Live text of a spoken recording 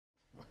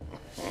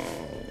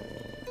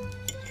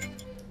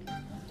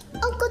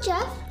Uncle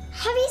Jeff,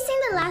 have you seen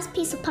the last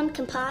piece of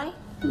pumpkin pie?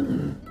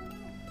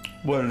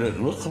 What did it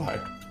look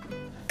like?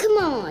 Come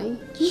on,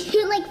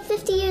 you're like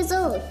 50 years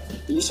old.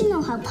 You should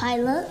know how pie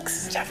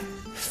looks. Jeff,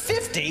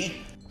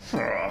 50?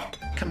 Oh,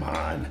 come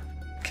on.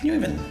 Can you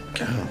even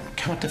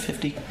count to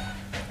 50?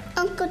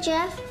 Uncle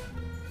Jeff,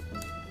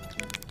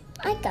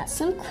 I got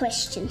some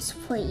questions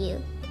for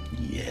you.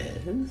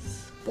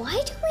 Yes?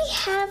 Why do we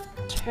have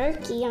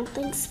turkey on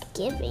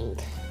Thanksgiving?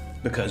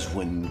 Because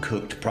when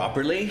cooked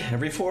properly,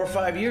 every 4 or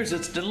 5 years,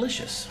 it's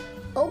delicious.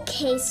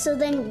 Okay, so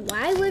then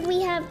why would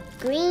we have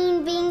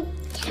green bean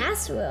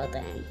casserole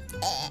then?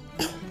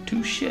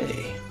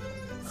 Touché.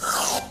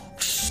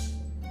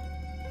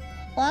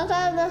 Why can't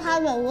I just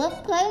have a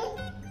whipped cream?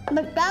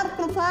 But that's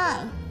the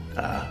pie.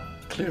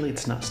 Clearly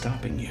it's not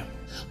stopping you.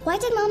 Why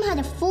did Mom have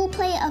a full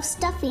plate of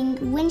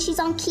stuffing when she's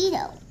on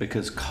keto?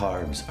 Because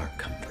carbs are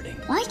comforting.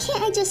 Why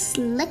can't I just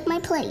lick my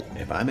plate?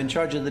 If I'm in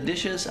charge of the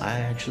dishes, I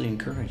actually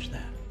encourage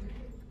that.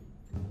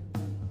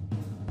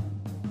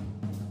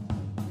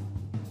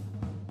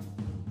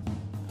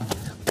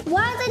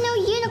 Why are there no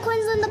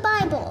unicorns in the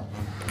Bible?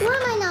 Why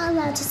am I not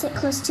allowed to sit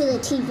close to the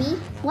TV?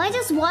 Why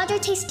does water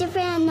taste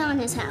different at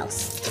Nana's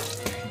house?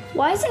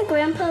 Why isn't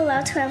Grandpa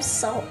allowed to have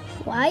salt?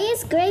 Why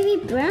is gravy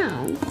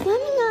brown? Why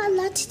am I not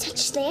allowed to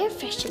touch the air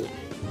freshener?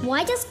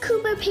 Why does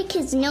Cooper pick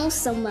his nose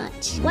so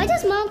much? Why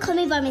does Mom call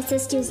me by my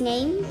sister's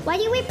name? Why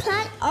do we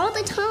plant all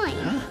the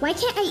time? Why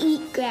can't I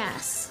eat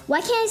grass? Why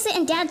can't I sit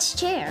in Dad's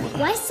chair?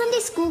 Why is Sunday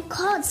school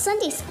called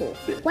Sunday school?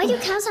 Why do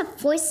cows have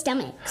 4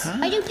 stomachs?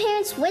 Why do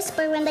parents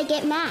whisper when they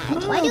get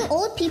mad? Why do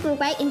old people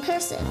write in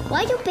cursive?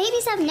 Why do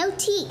babies have no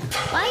teeth?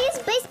 Why is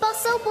baseball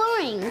so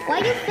boring?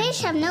 Why do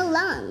fish have no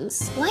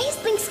lungs? Why is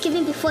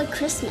Thanksgiving before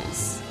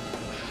Christmas?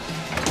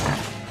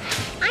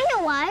 I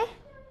know why.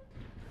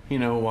 You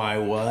know why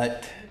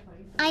what?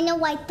 I know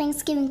why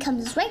Thanksgiving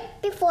comes right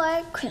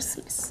before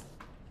Christmas.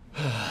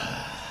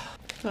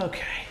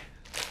 Okay.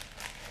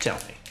 Tell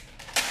me.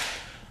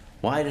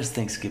 Why does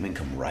Thanksgiving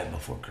come right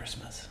before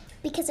Christmas?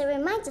 Because it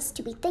reminds us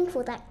to be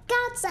thankful that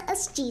God sent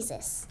us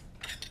Jesus.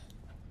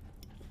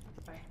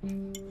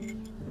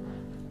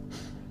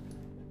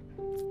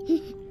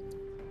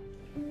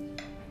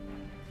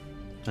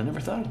 I never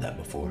thought of that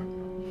before.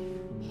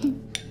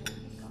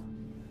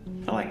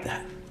 I like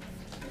that.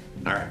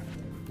 All right,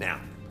 now,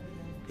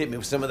 hit me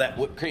with some of that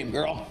whipped cream,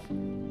 girl.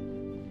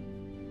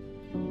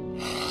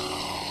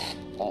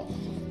 Oh,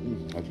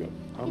 that's good.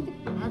 I'm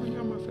having it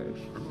on my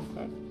face. I'm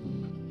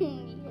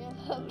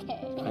okay.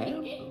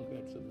 Okay.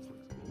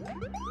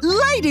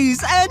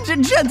 Ladies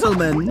and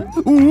gentlemen,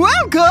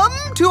 welcome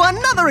to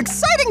another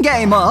exciting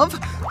game of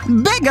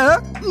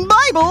Bigger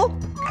Bible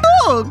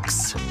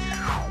Books!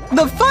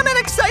 The fun and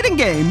exciting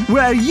game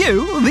where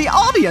you, the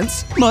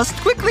audience, must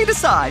quickly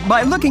decide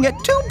by looking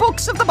at 2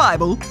 books of the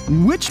Bible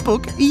which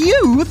book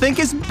you think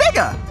is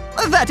bigger.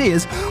 That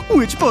is,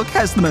 which book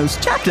has the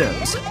most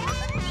chapters.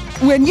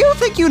 When you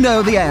think you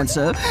know the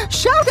answer,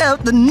 shout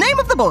out the name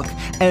of the book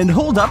and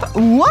hold up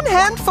 1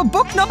 hand for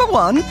book number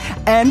 1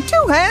 and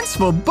 2 hands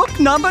for book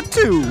number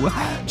 2.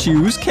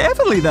 Choose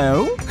carefully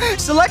though.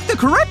 Select the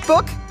correct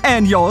book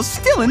and you're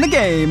still in the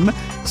game.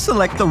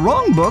 Select the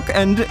wrong book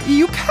and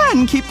you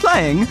can keep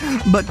playing,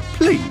 but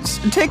please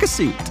take a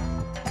seat.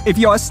 If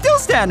you're still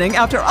standing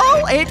after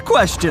all 8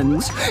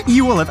 questions,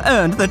 you will have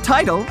earned the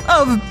title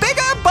of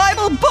Bigger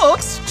Bible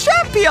Books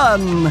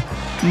Champion.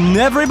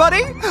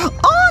 Everybody,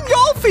 on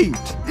your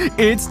feet.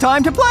 It's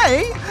time to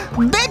play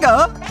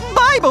Bigger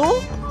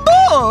Bible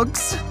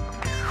Books.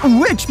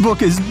 Which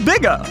book is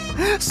bigger,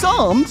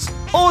 Psalms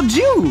or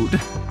Jude?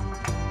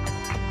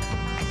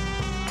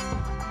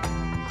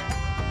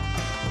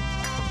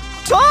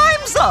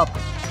 Time's up!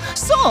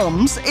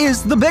 Psalms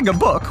is the bigger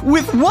book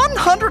with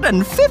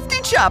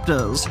 150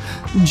 chapters.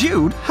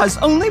 Jude has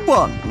only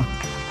 1.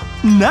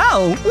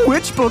 Now,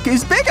 which book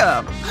is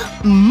bigger?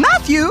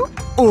 Matthew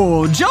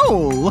or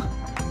Joel?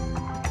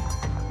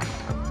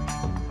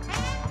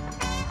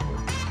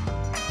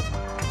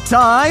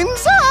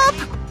 Time's up!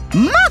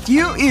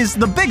 Matthew is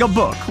the bigger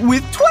book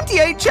with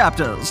 28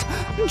 chapters.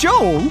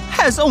 Joel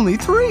has only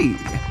 3.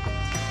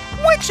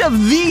 Which of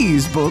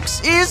these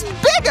books is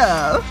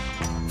bigger?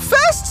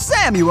 1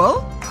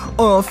 Samuel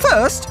or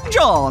 1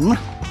 John?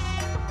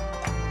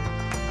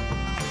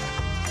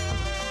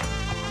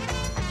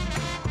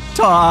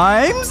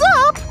 Time's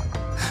up!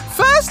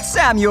 1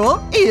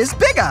 Samuel is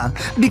bigger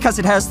because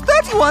it has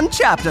 31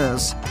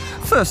 chapters.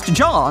 1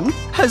 John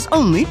has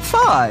only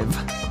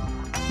 5.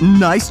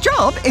 Nice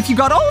job if you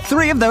got all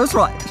 3 of those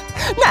right.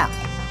 Now,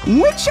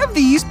 which of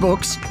these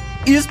books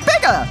is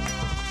bigger?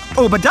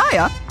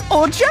 Obadiah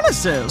or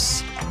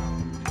Genesis?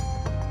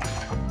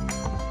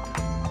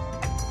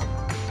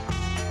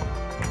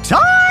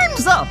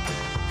 Time's up!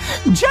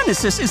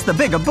 Genesis is the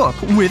bigger book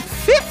with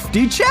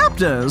 50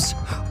 chapters.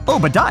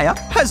 Obadiah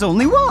has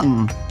only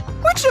 1.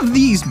 Which of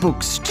these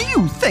books do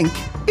you think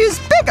is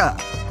bigger?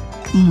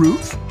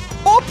 Ruth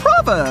or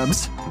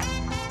Proverbs?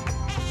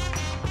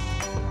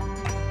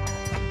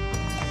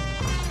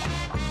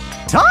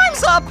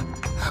 Time's up!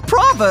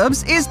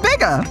 Proverbs is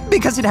bigger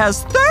because it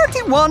has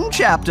 31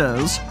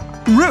 chapters.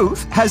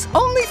 Ruth has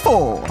only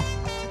 4.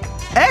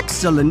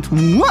 Excellent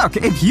work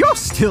if you're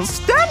still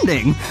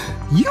standing.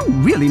 You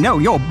really know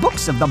your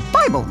books of the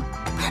Bible.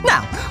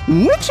 Now,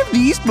 which of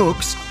these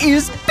books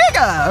is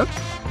bigger?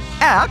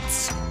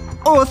 Acts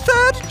or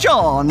 3rd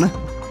John?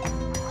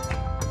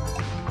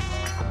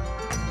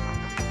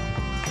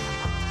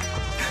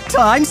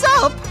 Time's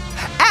up!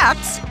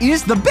 Acts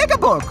is the bigger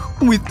book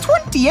with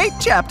 28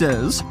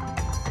 chapters.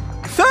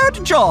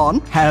 3rd John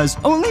has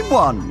only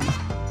 1.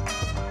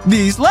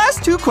 These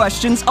last 2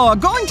 questions are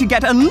going to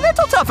get a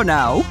little tougher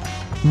now.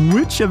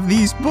 Which of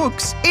these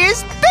books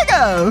is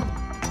bigger?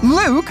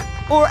 Luke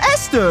or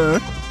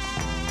Esther?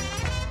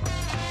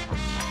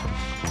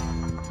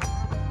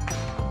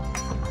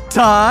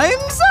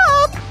 Time's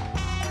up!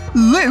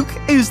 Luke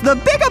is the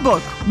bigger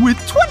book with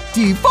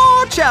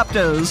 24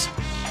 chapters.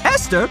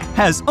 Esther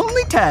has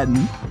only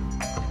 10.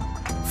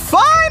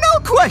 Final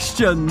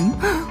question!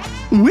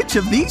 Which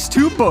of these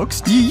 2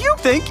 books do you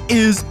think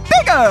is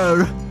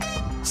bigger?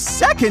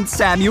 2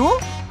 Samuel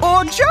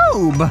or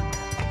Job?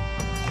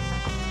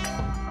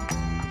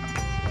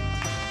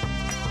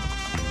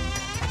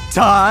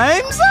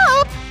 Time's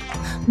up!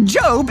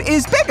 Job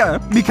is bigger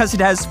because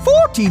it has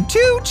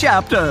 42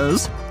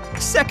 chapters.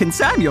 2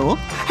 Samuel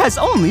has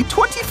only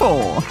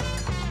 24.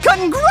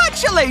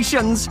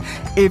 Congratulations!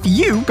 If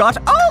you got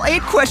all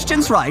 8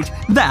 questions right,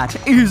 that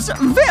is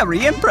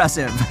very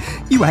impressive.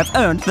 You have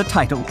earned the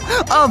title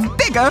of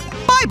Bigger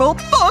Bible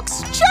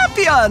Books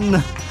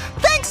Champion!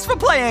 Thanks for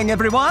playing,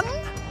 everyone!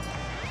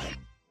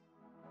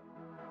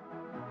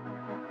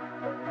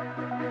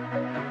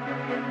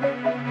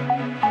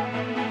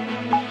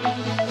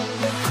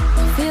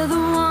 Feel the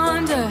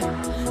wonder,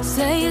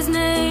 say his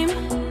name.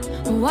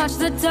 Watch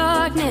the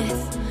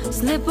darkness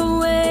slip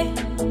away.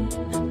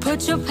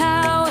 Put your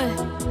power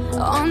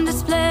on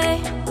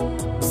display.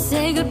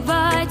 Say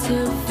goodbye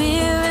to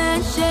fear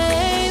and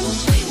shame.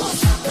 We won't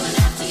stop coming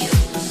after you.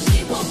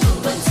 We won't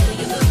move until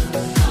you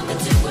move. Come and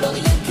do what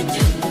only you can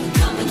do.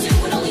 Come and do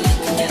what only you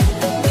can do.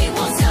 We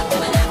won't stop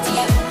coming after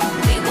you.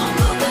 We won't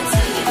move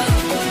until you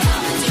move.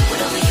 Come and do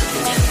what only you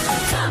can do.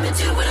 Come and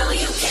do what only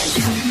you can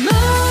do. Move.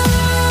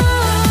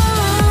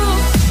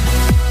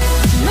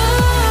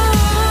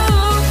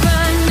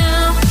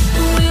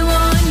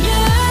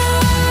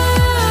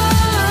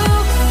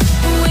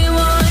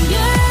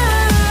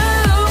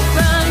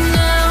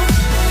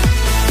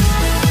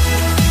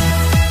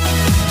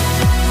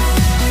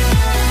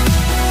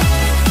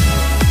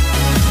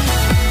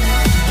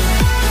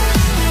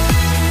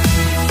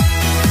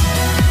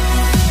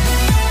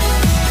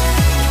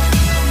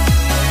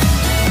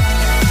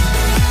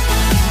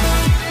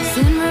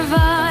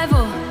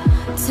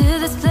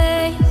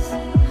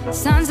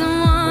 Signs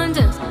and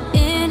wonders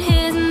in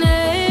his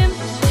name.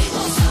 We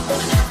won't stop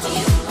coming after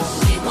you.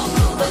 We won't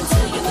move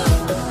until you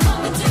move.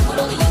 Come and do what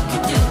only you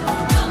can do.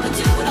 Come and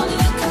do what only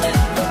you can do.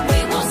 We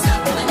won't stop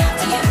coming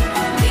after you.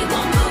 We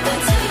won't move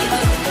until you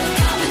move.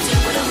 Come and do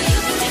what only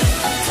you can do.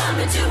 Come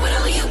and do what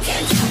only you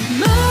can do.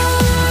 Move.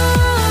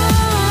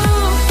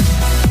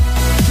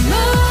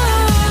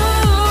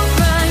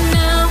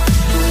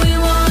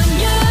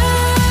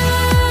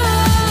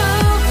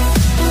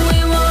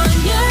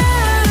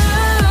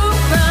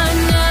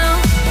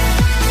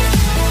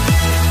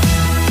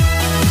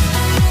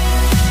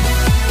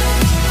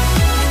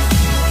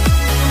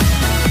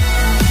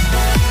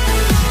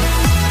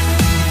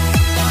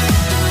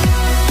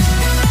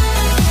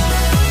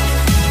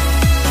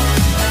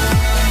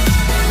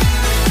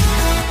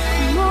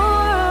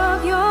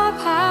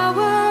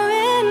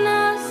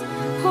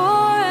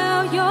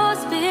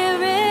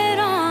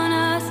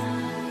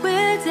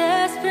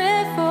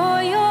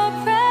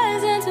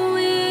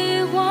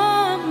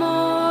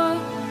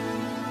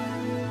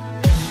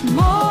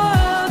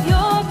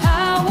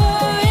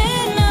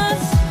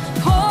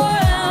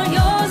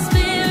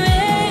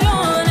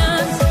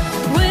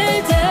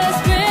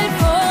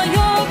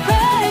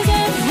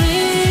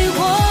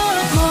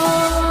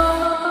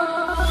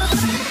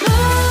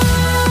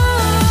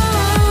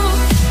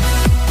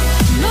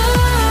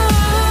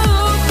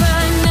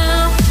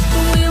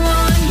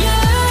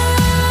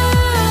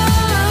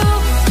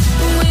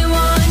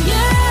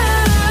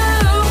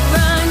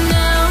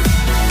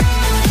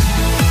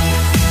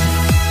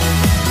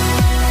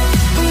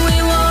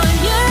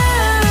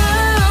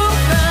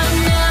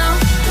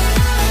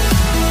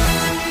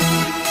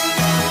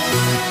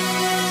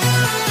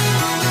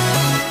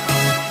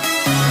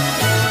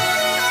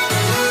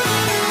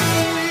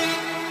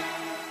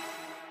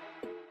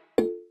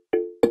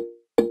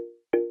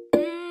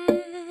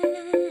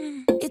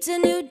 It's a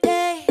new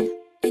day,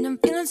 and I'm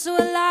feeling so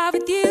alive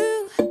with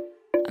you.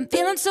 I'm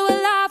feeling so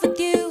alive with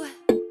you.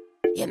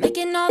 You're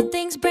making all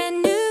things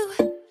brand new.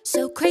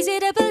 So crazy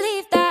to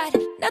believe that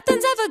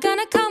nothing's ever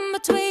gonna come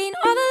between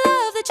all the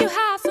love that you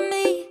have for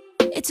me.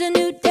 It's a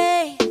new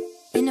day,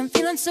 and I'm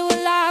feeling so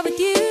alive with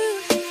you.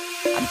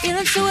 I'm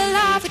feeling so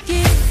alive with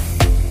you.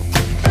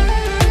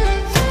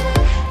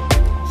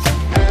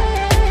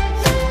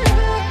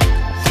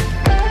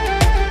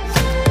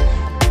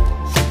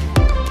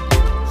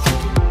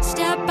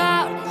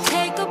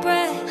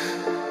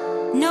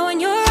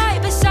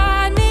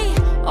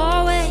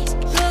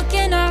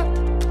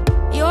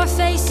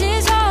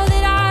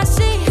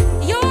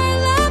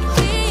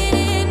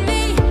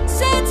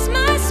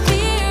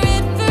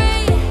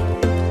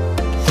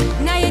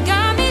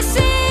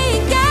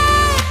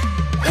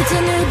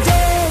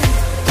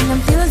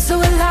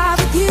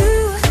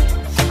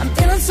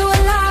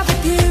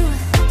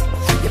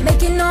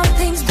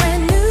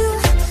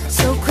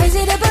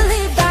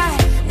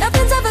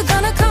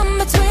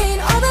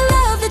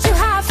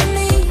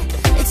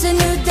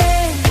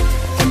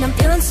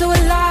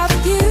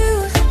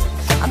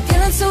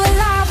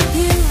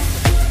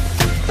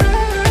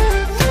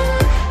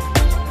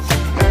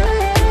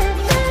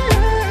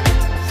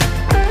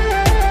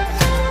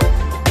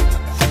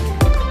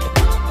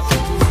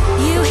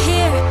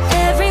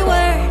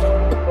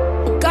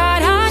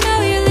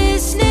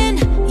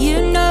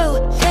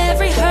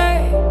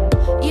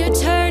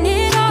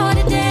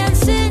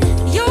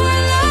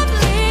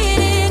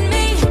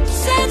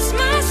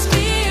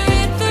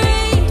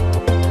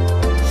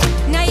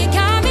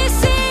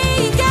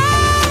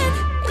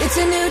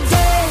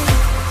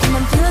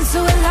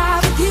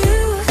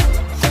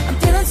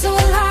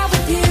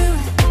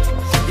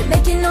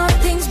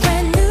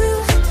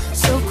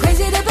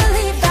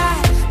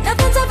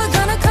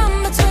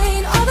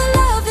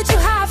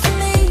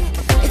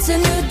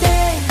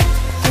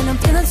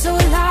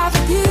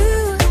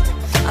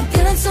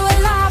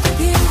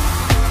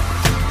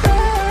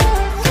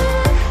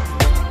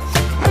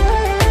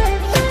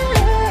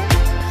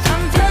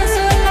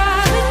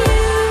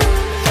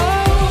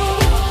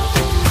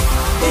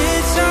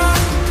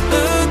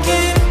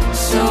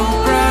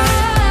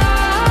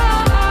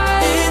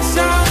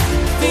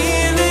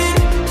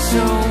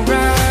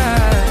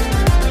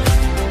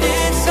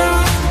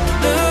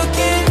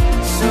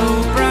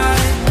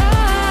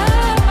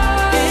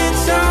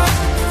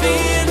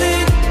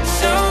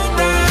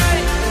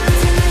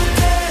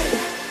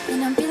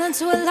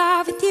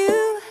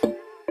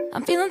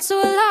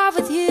 feeling so alive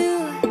with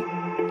you.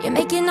 You're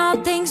making all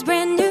things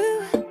brand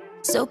new.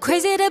 So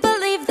crazy to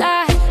believe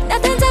that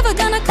nothing's ever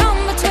gonna come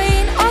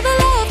between all the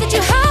love that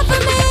you have for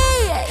me.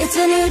 It's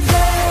a new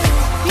day.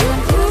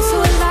 I'm feeling so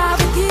alive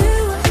with you.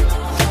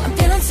 I'm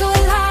feeling so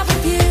alive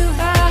with you.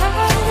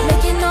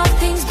 Making all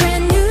things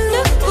brand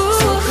new.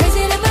 So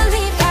crazy to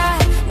believe that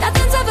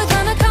nothing's ever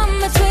gonna come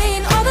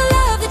between all the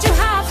love that you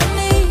have for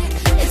me.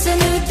 It's a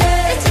new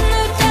day. It's a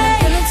new day.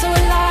 I'm feeling so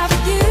alive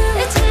with you.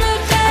 It's a new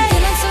day. I'm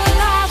feeling so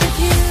alive with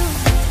you.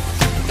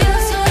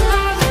 Feeling so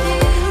alive with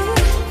you.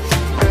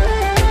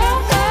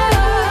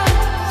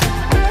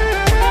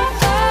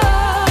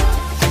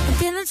 I'm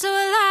feeling so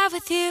alive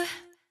with you.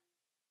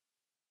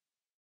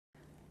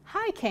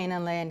 Hi,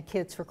 Canaan Land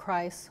Kids for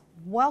Christ.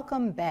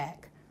 Welcome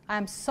back.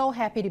 I'm so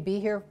happy to be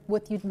here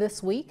with you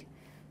this week.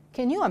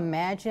 Can you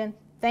imagine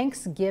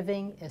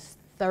Thanksgiving is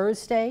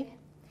Thursday?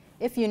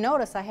 If you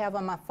notice, I have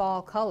on my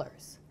fall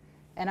colors.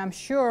 And I'm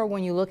sure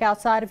when you look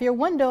outside of your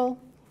window,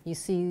 you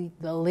see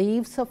the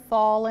leaves have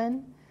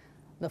fallen,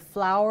 the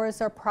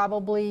flowers are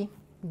probably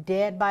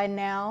dead by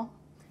now,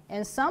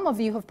 and some of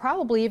you have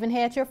probably even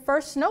had your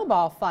first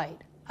snowball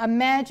fight.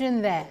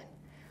 Imagine that.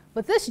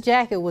 But this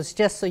jacket was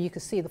just so you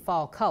could see the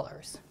fall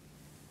colors.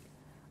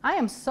 I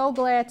am so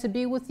glad to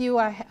be with you.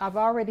 I've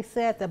already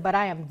said that, but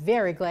I am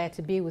very glad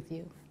to be with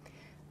you.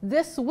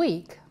 This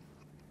week,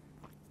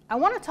 I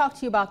want to talk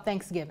to you about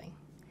Thanksgiving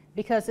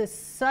because it's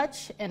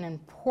such an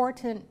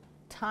important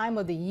time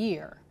of the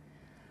year.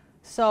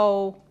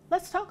 So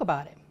let's talk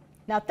about it.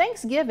 Now,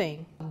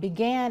 Thanksgiving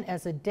began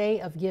as a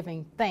day of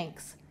giving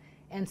thanks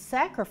and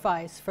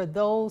sacrifice for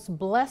those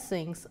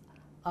blessings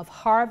of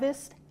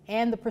harvest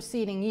and the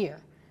preceding year.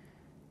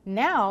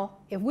 Now,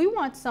 if we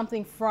want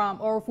something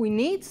or if we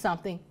need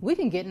something, we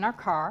can get in our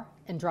car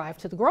and drive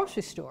to the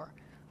grocery store.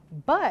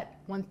 But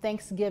when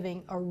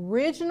Thanksgiving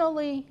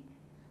originally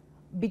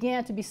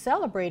began to be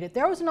celebrated,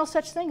 there was no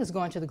such thing as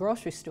going to the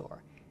grocery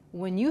store.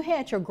 When you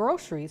had your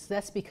groceries,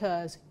 that's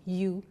because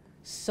you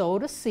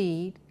sowed a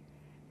seed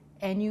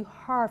and you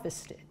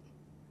harvested.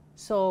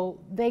 So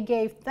they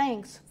gave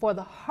thanks for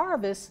the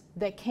harvest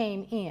that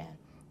came in.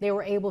 They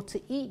were able to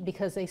eat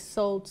because they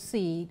sowed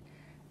seed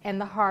and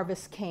the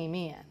harvest came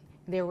in.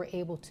 They were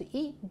able to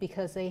eat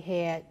because they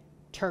had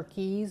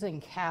turkeys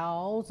and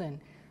cows and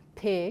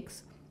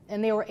pigs,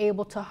 and they were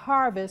able to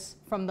harvest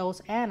from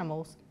those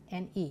animals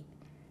and eat.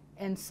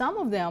 And some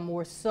of them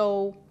were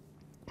so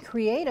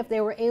creative,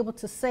 they were able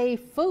to save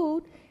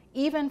food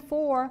even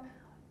for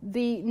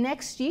the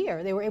next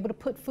year. They were able to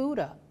put food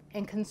up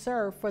and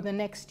conserve for the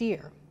next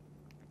year.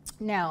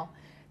 Now,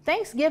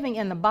 Thanksgiving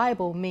in the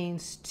Bible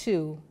means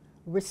to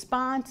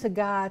respond to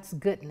God's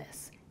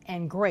goodness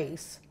and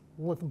grace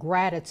with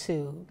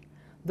gratitude.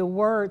 The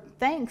word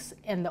thanks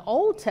in the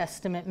Old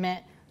Testament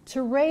meant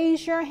to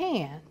raise your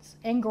hands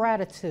in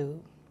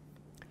gratitude.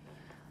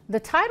 The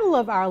title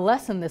of our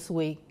lesson this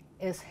week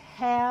is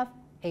Have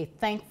a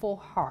Thankful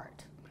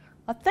Heart.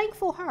 A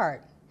thankful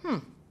heart.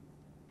 In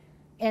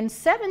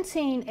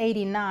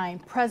 1789,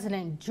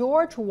 President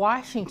George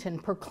Washington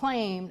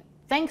proclaimed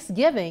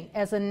Thanksgiving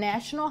as a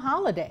national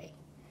holiday.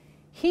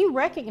 He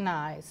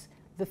recognized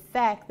the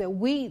fact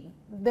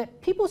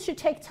that people should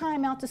take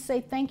time out to say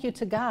thank you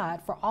to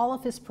God for all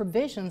of his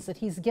provisions that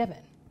he's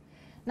given.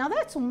 Now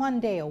that's one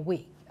day a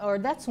week, or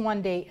that's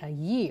one day a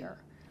year.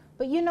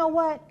 But you know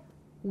what?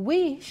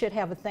 We should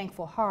have a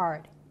thankful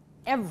heart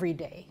every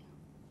day,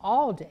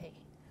 all day,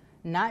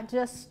 not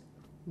just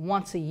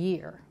once a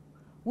year.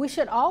 We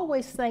should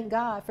always thank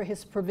God for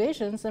his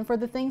provisions and for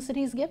the things that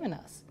he's given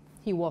us.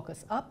 He woke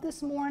us up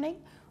this morning.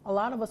 A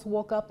lot of us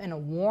woke up in a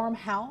warm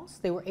house.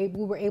 We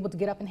were able to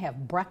get up and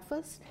have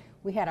breakfast.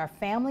 We had our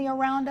family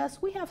around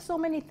us. We have so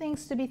many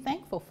things to be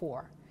thankful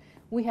for.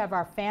 We have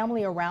our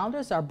family around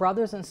us, our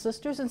brothers and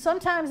sisters, and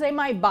sometimes they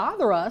might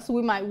bother us.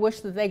 We might wish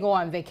that they go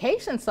on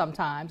vacation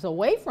sometimes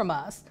away from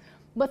us,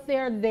 but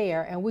they're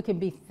there and we can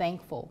be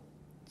thankful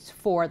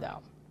for them.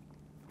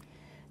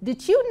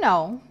 Did you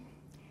know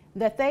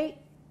that they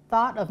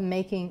thought of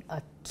making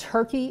a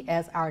turkey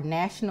as our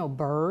national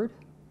bird?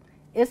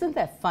 Isn't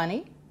that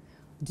funny?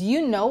 Do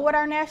you know what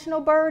our national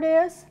bird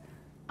is?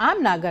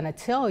 I'm not going to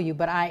tell you,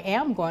 but I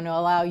am going to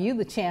allow you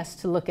the chance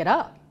to look it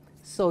up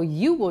so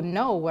you will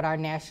know what our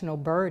national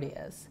bird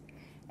is.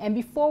 And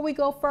before we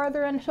go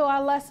further into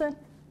our lesson,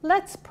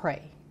 let's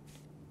pray.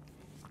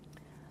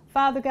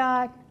 Father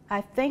God,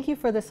 I thank you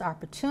for this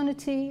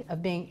opportunity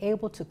of being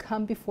able to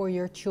come before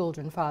your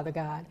children, Father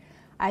God.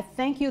 I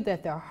thank you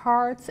that their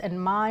hearts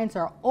and minds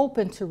are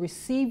open to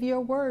receive your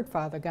word,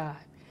 Father God.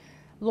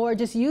 Lord,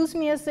 just use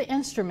me as the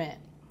instrument,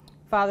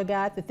 Father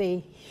God, that they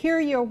hear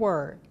your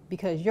word,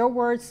 because your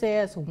word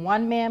says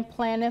one man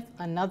planteth,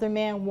 another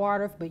man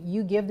watereth, but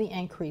you give the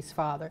increase,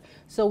 Father.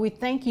 So we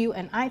thank you,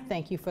 and I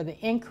thank you for the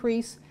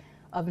increase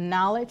of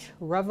knowledge,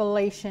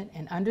 revelation,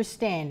 and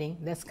understanding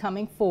that's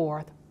coming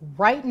forth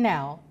right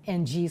now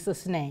in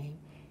Jesus' name.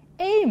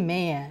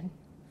 Amen.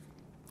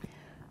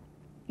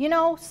 You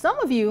know, some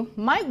of you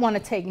might want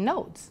to take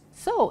notes.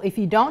 So if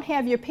you don't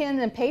have your pen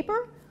and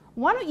paper,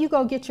 why don't you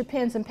go get your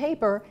pens and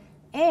paper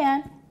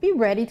and be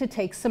ready to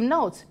take some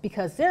notes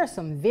because there are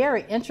some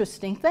very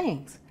interesting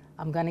things.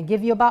 I'm going to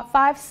give you about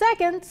 5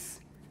 seconds.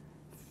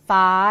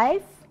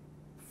 5,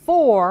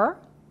 4,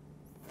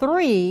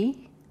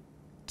 3,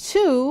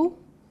 2,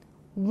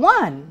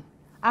 1.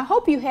 I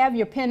hope you have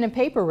your pen and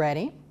paper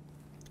ready.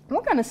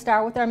 We're going to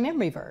start with our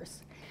memory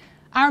verse.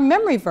 Our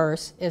memory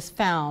verse is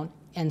found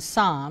in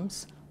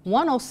Psalms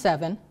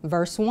 107,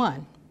 verse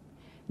 1.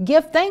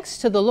 Give thanks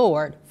to the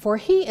Lord, for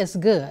he is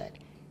good.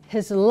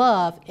 His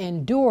love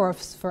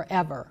endures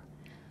forever.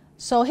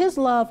 So his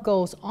love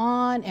goes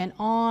on and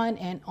on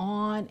and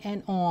on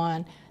and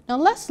on. Now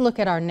let's look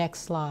at our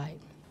next slide.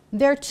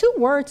 There are 2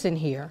 words in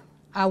here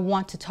I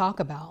want to talk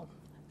about.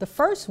 The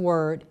first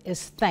word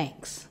is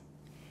thanks.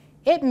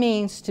 It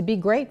means to be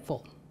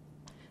grateful,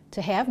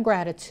 to have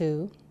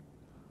gratitude,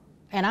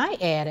 and I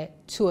added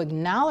to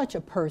acknowledge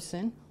a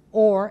person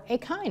or a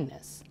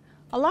kindness.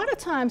 A lot of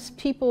times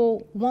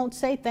people won't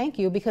say thank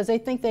you because they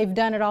think they've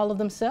done it all of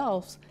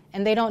themselves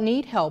and they don't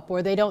need help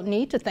or they don't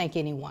need to thank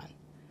anyone.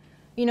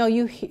 You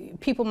know,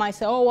 people might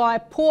say, oh, well, I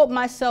pulled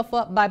myself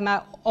up by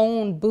my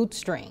own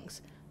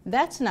bootstrings.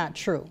 That's not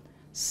true.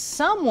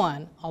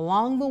 Someone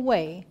along the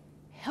way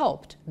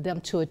helped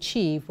them to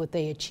achieve what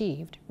they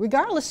achieved,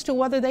 regardless to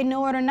whether they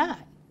know it or not.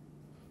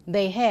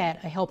 They had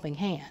a helping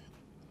hand.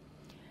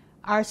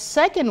 Our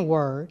second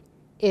word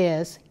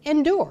is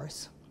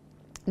endures.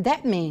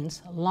 That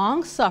means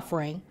long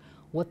suffering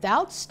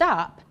without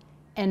stop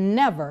and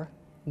never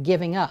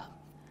giving up.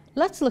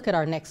 Let's look at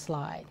our next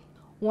slide.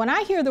 When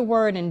I hear the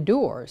word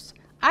endures,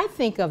 I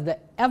think of the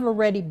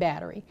ever-ready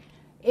battery.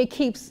 It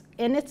keeps,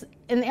 and the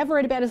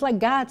ever-ready battery is like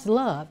God's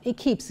love. It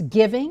keeps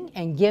giving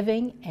and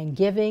giving and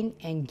giving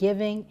and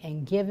giving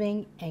and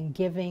giving and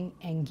giving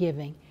and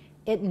giving.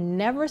 It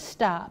never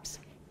stops,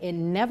 it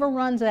never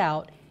runs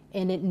out,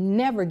 and it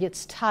never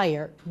gets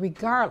tired,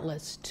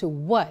 regardless to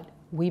what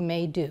we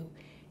may do.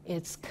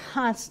 It's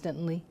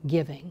constantly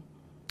giving.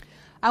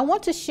 I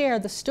want to share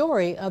the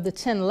story of the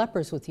 10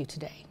 lepers with you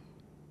today.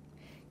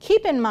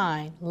 Keep in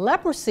mind,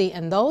 leprosy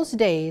in those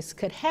days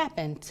could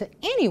happen to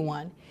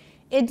anyone.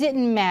 It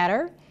didn't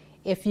matter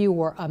if you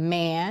were a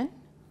man,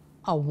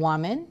 a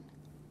woman,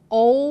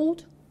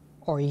 old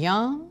or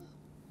young,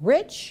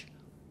 rich,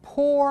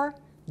 poor,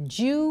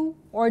 Jew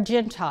or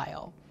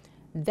Gentile.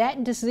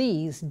 That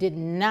disease did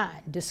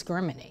not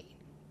discriminate.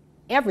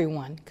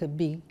 Anyone could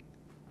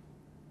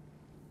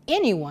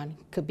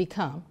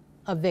become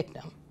a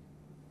victim.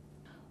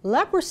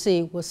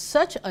 Leprosy was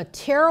such a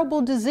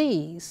terrible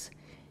disease,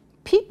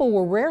 people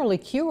were rarely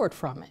cured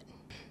from it.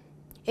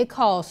 It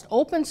caused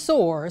open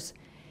sores,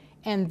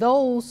 and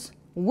those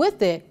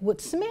with it would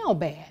smell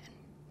bad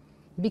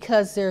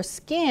because their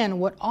skin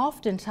would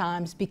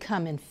oftentimes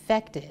become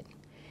infected,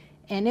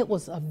 and it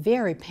was a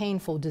very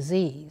painful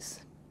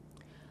disease.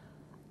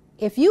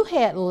 If you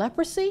had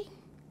leprosy,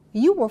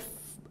 you were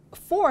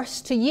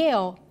forced to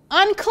yell,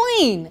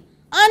 "Unclean!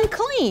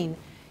 Unclean!"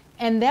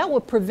 And that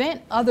would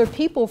prevent other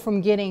people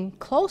from getting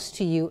close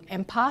to you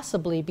and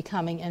possibly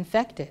becoming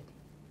infected.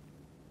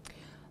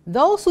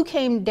 Those who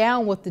came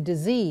down with the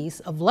disease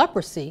of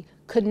leprosy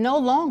could no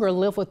longer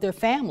live with their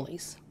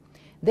families.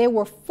 They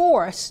were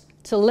forced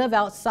to live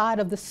outside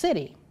of the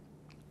city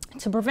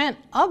to prevent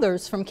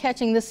others from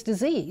catching this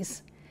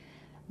disease.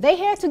 They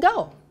had to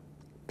go.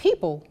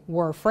 People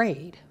were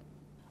afraid.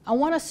 I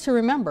want us to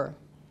remember,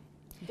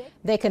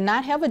 they could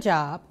not have a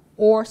job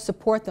or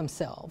support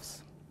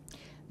themselves.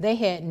 They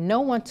had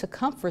no one to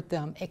comfort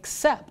them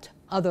except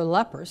other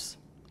lepers.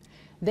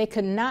 They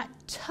could not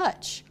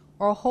touch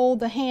or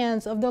hold the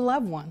hands of their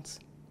loved ones.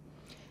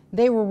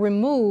 They were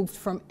removed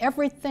from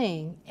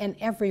everything and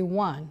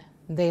everyone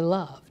they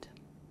loved.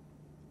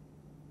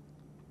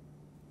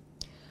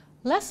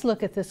 Let's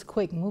look at this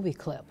quick movie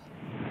clip.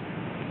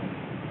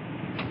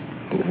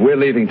 We're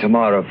leaving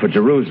tomorrow for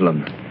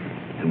Jerusalem,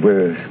 and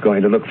we're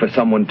going to look for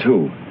someone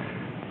too.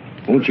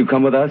 Won't you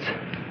come with us?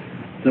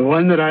 The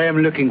one that I am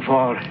looking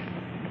for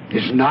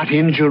is not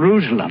in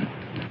Jerusalem.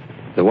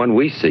 The one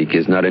we seek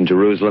is not in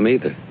Jerusalem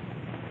either.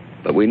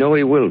 But we know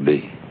he will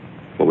be.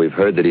 Well, we've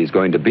heard that he's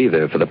going to be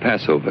there for the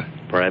Passover.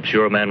 Perhaps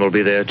your man will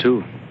be there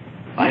too.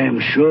 I am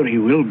sure he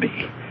will be.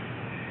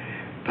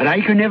 But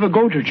I can never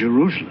go to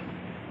Jerusalem.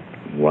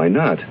 Why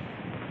not?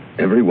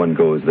 Everyone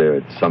goes there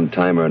at some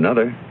time or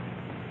another.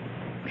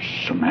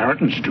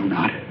 Samaritans do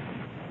not.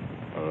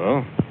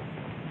 Oh?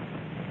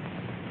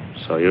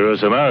 So you're a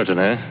Samaritan,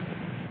 eh?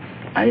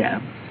 I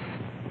am.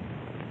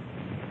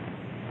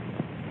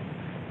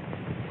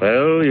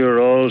 Well,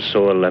 you're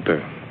also a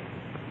leper.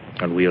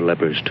 And we are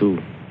lepers too.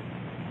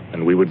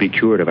 And we would be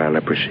cured of our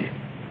leprosy.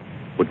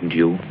 Wouldn't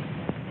you?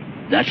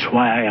 That's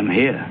why I am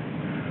here.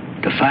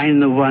 To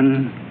find the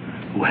one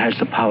who has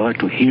the power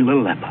to heal a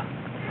leper.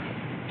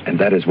 And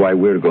that is why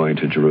we're going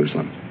to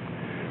Jerusalem.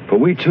 For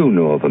we too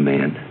know of a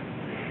man,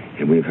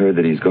 and we've heard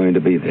that he's going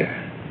to be there.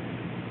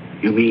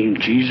 You mean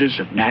Jesus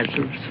of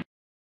Nazareth?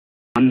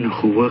 One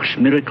who works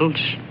miracles?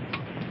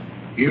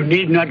 You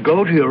need not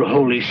go to your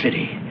holy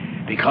city,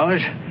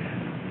 because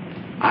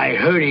I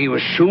heard he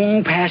will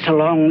soon pass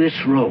along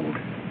this road.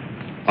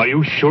 Are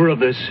you sure of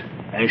this?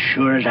 as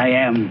sure as I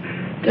am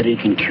that he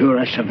can cure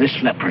us of this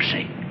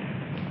leprosy.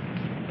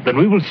 Then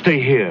we will stay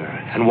here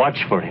and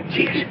watch for him.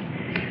 Yes.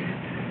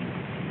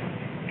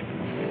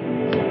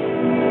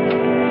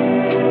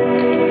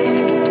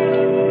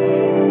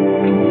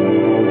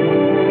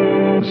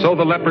 So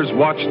the lepers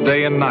watched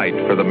day and night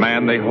for the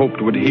man they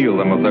hoped would heal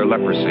them of their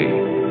leprosy.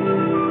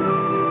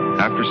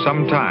 After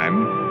some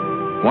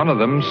time, one of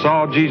them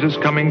saw Jesus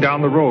coming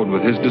down the road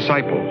with his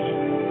disciples.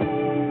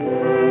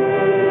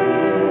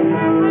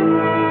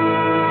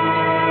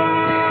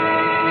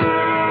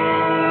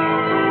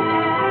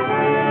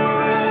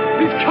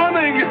 He's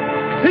coming!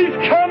 He's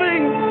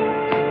coming!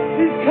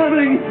 He's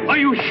coming! Are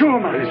you sure,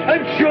 man?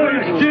 I'm sure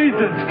it's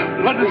Jesus!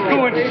 Let us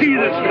go and see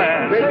this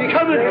man.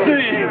 Come and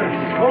see him!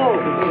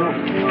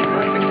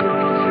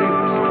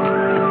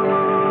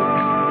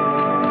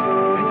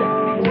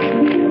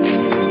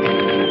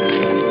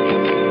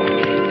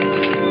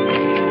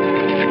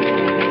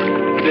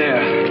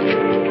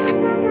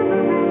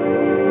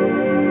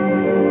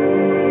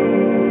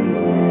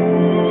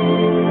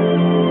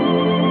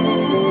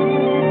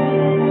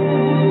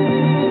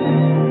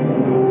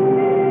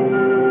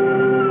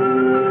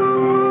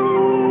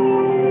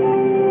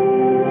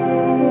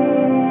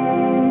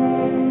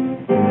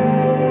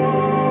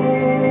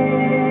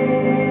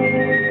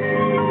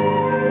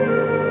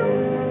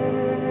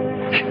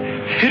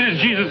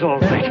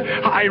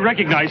 I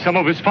recognize some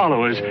of his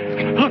followers.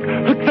 Look,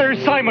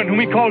 there's Simon, whom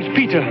he calls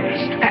Peter,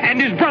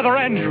 and his brother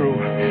Andrew.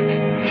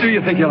 Do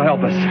you think he'll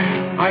help us?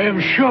 I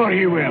am sure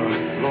he will.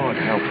 Lord,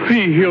 help us.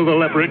 He healed the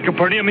leper at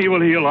Capernaum, he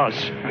will heal us.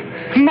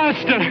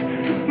 Master,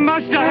 have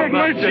mercy on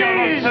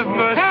us. Have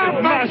mercy. Help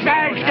us,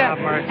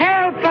 Master.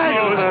 Help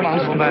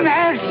us,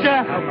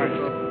 Master.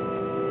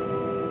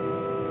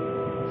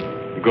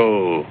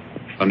 Go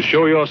and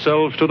show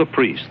yourselves to the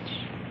priests.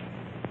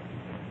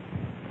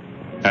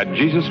 At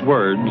Jesus'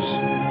 words,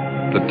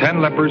 the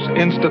 10 lepers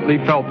instantly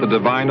felt the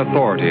divine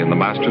authority in the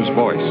Master's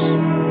voice.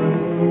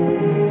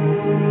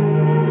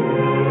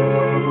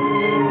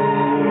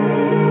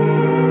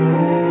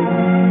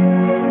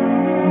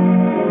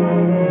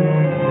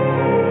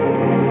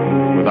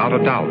 Without a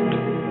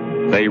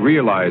doubt, they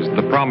realized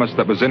the promise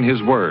that was in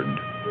his word,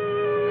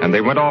 and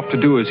they went off to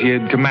do as he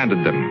had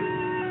commanded them.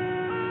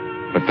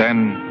 But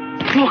then...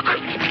 Look!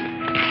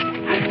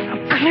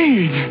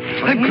 Clean.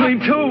 I'm clean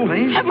too.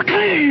 I'm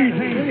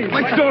clean.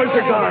 My stores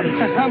are gone.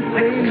 I'm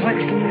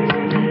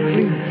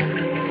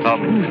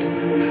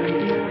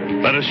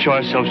clean. Let us show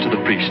ourselves to the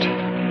priest.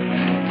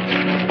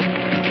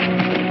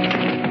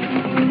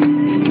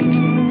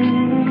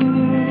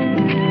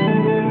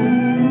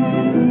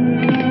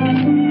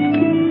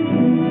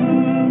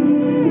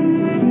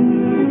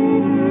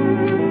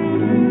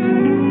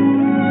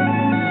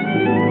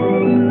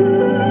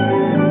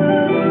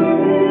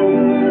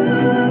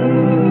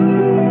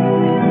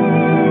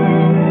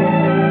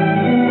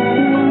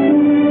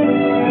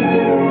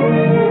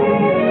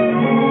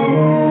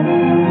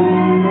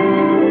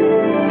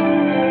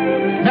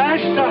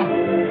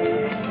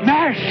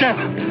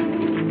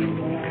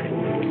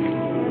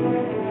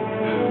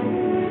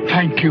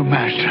 Thank you,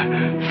 Master.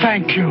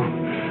 Thank you.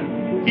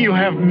 You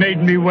have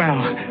made me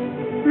well.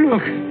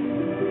 Look,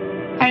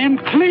 I am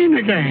clean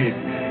again.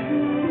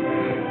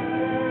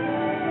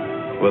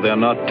 Were there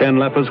not 10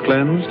 lepers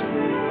cleansed?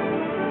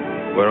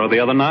 Where are the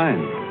other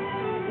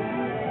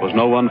 9? Was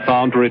no one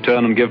found to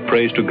return and give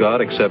praise to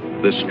God except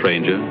this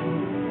stranger?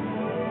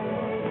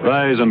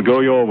 Rise and go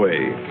your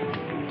way.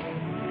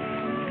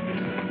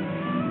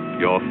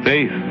 Your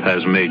faith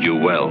has made you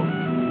well.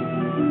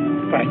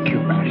 Thank you,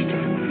 Master.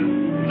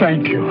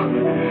 Thank you.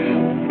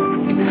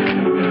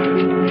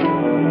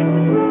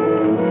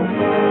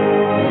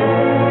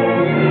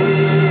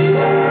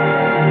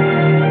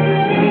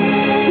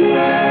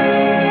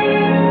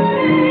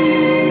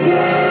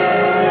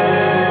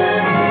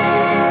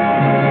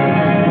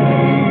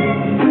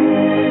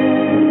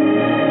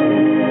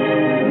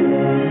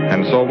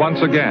 And so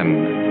once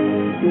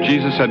again,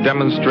 Jesus had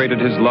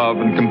demonstrated his love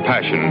and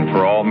compassion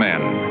for all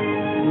men.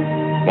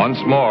 Once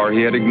more,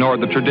 he had ignored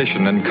the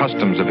tradition and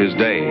customs of his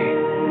day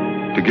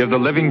to give the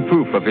living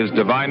proof of his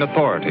divine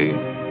authority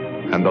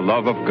and the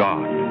love of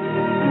God.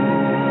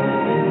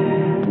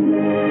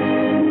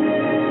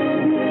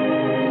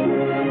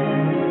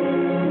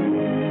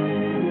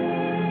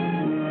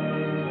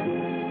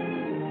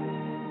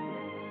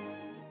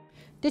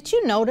 Did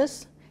you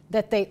notice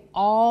that they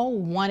all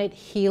wanted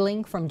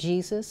healing from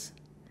Jesus?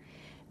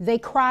 They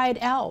cried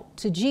out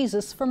to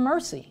Jesus for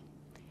mercy.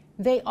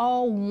 They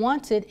all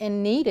wanted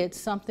and needed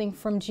something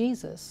from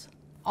Jesus.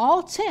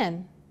 All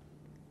 10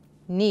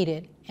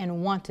 needed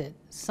and wanted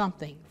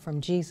something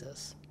from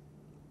Jesus.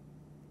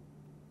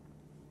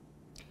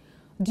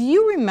 Do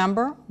you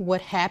remember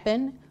what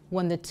happened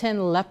when the 10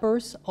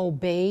 lepers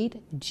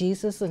obeyed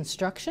Jesus'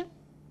 instruction?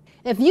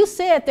 If you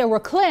said they were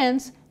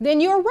cleansed,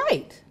 then you're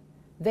right.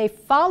 They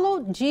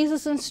followed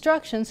Jesus'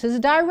 instructions,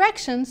 his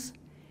directions,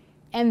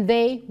 and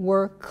they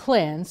were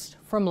cleansed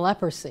from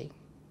leprosy.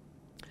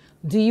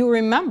 Do you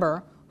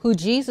remember who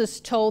Jesus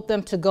told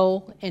them to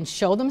go and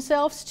show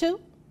themselves to?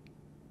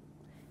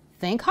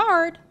 think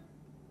hard.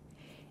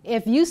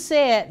 If you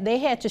said they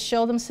had to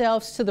show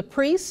themselves to the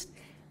priest,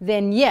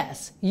 then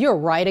yes, you're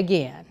right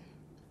again.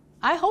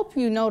 I hope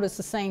you noticed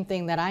the same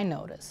thing that I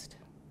noticed.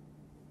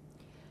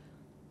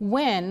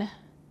 When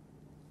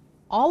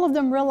all of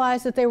them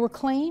realized that they were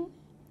clean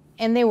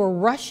and they were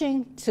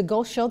rushing to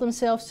go show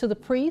themselves to the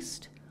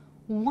priest,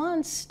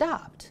 one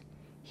stopped.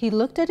 He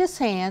looked at his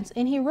hands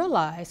and he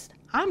realized,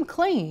 I'm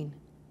clean.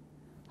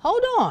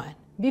 Hold on.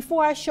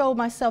 Before I show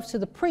myself to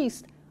the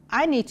priest,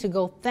 I need to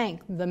go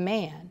thank the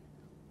man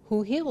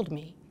who healed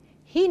me.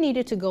 He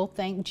needed to go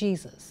thank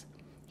Jesus.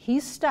 He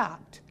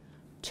stopped,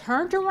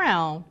 turned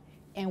around,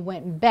 and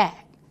went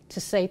back to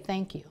say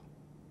thank you.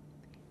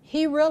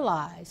 He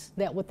realized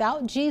that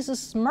without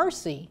Jesus'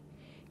 mercy,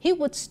 he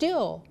would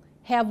still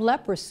have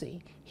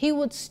leprosy. He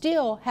would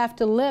still have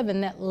to live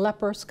in that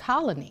leper's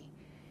colony.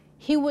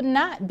 He would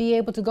not be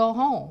able to go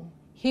home.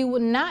 He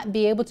would not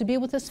be able to be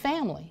with his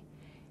family.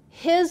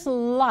 His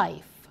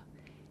life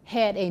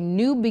had a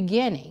new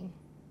beginning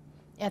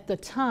at the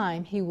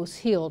time he was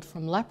healed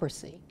from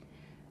leprosy.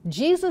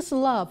 Jesus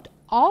loved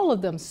all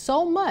of them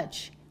so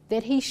much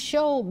that he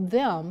showed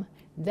them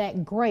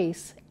that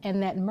grace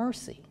and that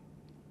mercy.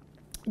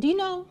 Do you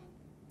know,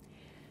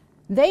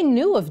 they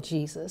knew of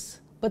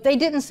Jesus, but they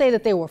didn't say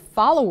that they were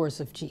followers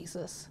of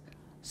Jesus.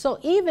 So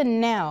even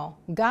now,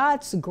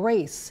 God's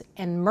grace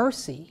and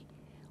mercy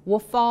will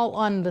fall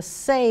on the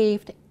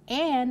saved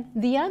and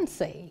the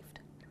unsaved.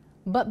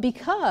 But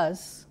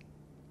because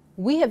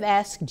we have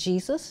asked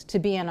Jesus to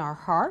be in our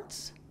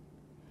hearts,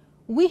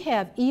 we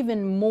have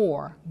even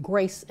more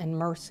grace and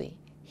mercy.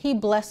 He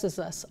blesses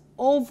us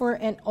over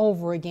and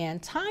over again,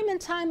 time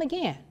and time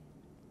again.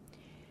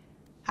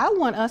 I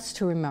want us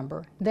to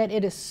remember that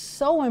it is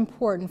so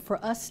important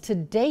for us to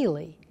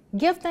daily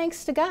give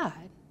thanks to God.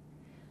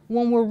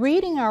 When we're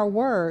reading our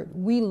word,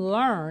 we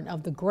learn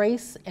of the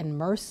grace and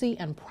mercy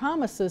and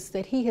promises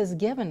that he has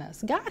given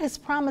us. God has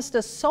promised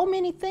us so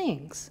many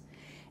things,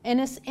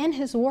 and it's in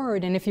his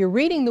word. And if you're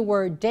reading the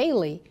word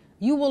daily,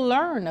 you will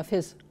learn of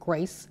his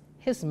grace,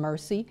 his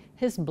mercy,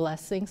 his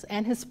blessings,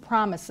 and his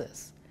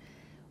promises.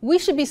 We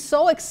should be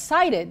so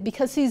excited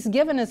because he's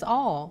given us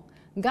all.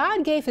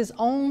 God gave his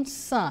own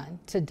son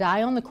to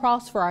die on the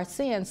cross for our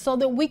sins so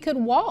that we could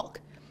walk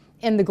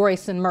in the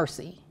grace and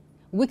mercy.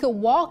 We could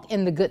walk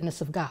in the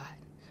goodness of God.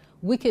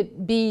 We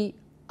could be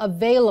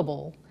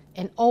available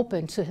and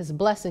open to his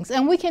blessings.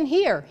 And we can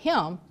hear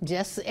him,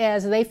 just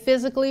as they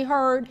physically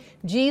heard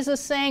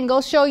Jesus saying,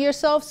 go show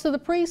yourselves to the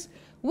priest.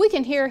 We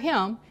can hear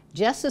him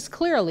just as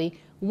clearly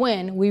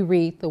when we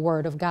read the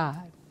word of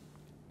God.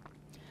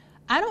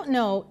 I don't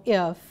know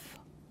if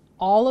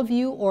all of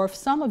you or if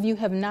some of you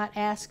have not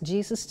asked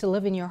Jesus to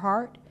live in your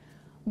heart,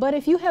 but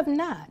if you have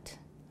not,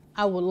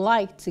 I would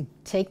like to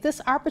take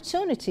this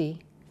opportunity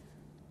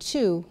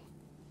to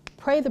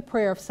pray the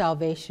prayer of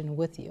salvation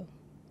with you.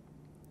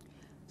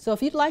 So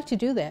if you'd like to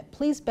do that,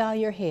 please bow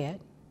your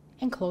head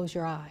and close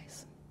your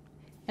eyes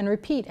and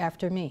repeat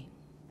after me.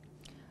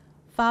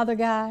 Father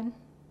God,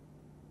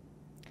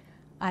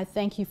 I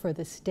thank you for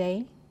this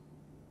day.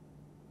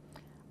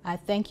 I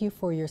thank you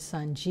for your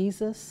son,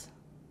 Jesus,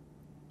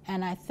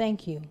 and I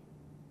thank you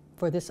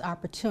for this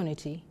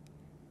opportunity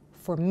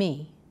for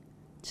me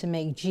to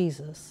make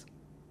Jesus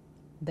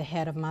the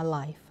head of my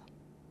life.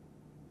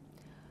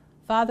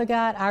 Father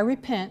God, I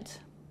repent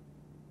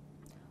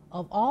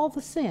of all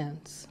the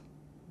sins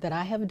that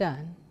I have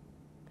done,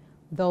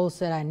 those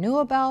that I knew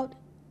about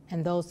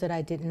and those that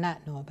I did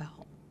not know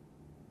about.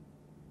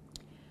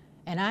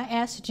 And I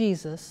ask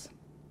Jesus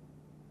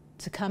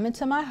to come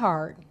into my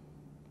heart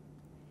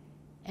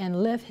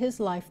and live his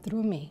life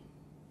through me.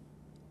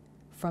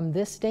 From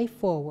this day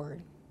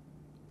forward,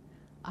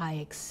 I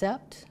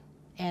accept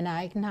and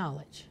I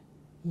acknowledge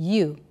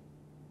you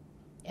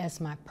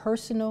as my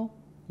personal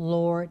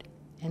Lord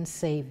and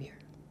Savior.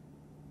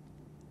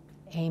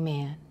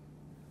 Amen.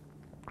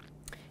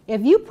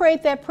 If you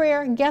prayed that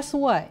prayer, guess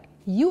what?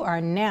 You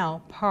are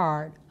now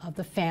part of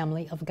the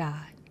family of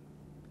God.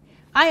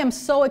 I am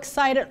so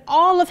excited.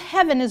 All of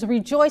heaven is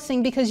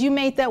rejoicing because you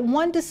made that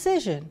one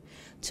decision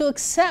to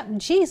accept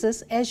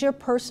Jesus as your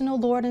personal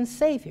Lord and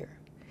Savior,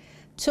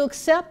 to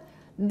accept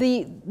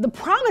the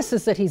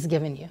promises that he's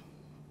given you.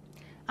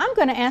 I'm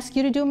going to ask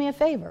you to do me a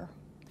favor.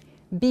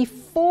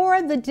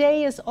 Before the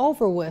day is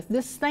over with,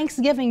 this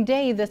Thanksgiving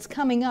Day that's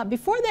coming up,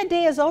 before that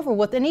day is over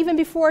with, and even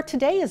before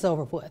today is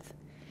over with,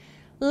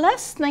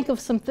 let's think of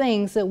some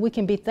things that we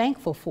can be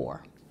thankful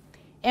for.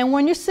 And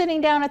when you're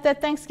sitting down at that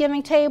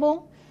Thanksgiving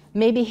table,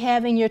 maybe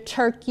having your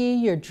turkey,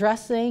 your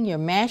dressing, your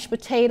mashed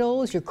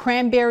potatoes, your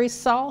cranberry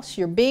sauce,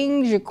 your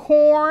beans, your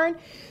corn,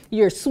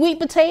 your sweet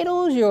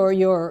potatoes,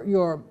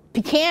 your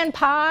pecan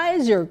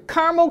pies, your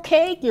caramel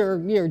cake,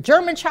 your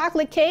German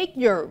chocolate cake,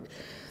 your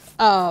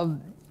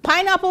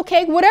pineapple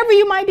cake, whatever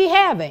you might be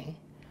having,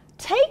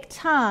 take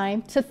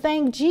time to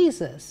thank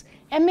Jesus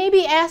and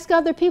maybe ask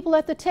other people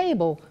at the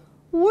table,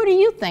 what are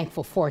you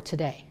thankful for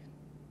today?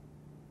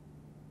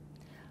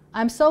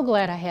 I'm so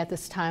glad I had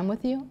this time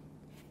with you.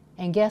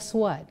 And guess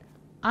what?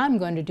 I'm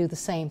going to do the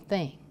same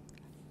thing.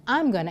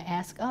 I'm going to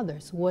ask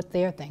others what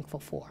they're thankful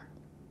for.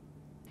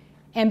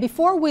 And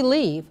before we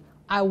leave,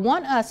 I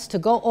want us to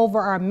go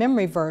over our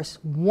memory verse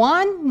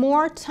one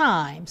more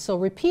time. So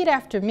repeat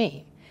after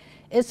me.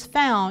 It's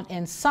found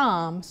in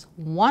Psalms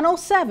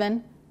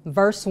 107,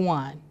 verse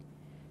 1.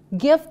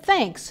 Give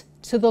thanks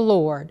to the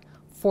Lord,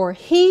 for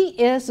he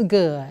is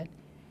good.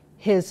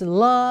 His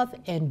love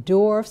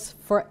endures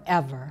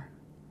forever.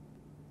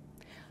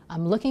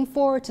 I'm looking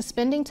forward to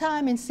spending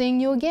time and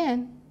seeing you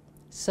again.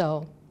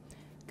 So,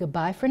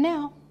 goodbye for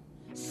now.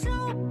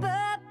 Super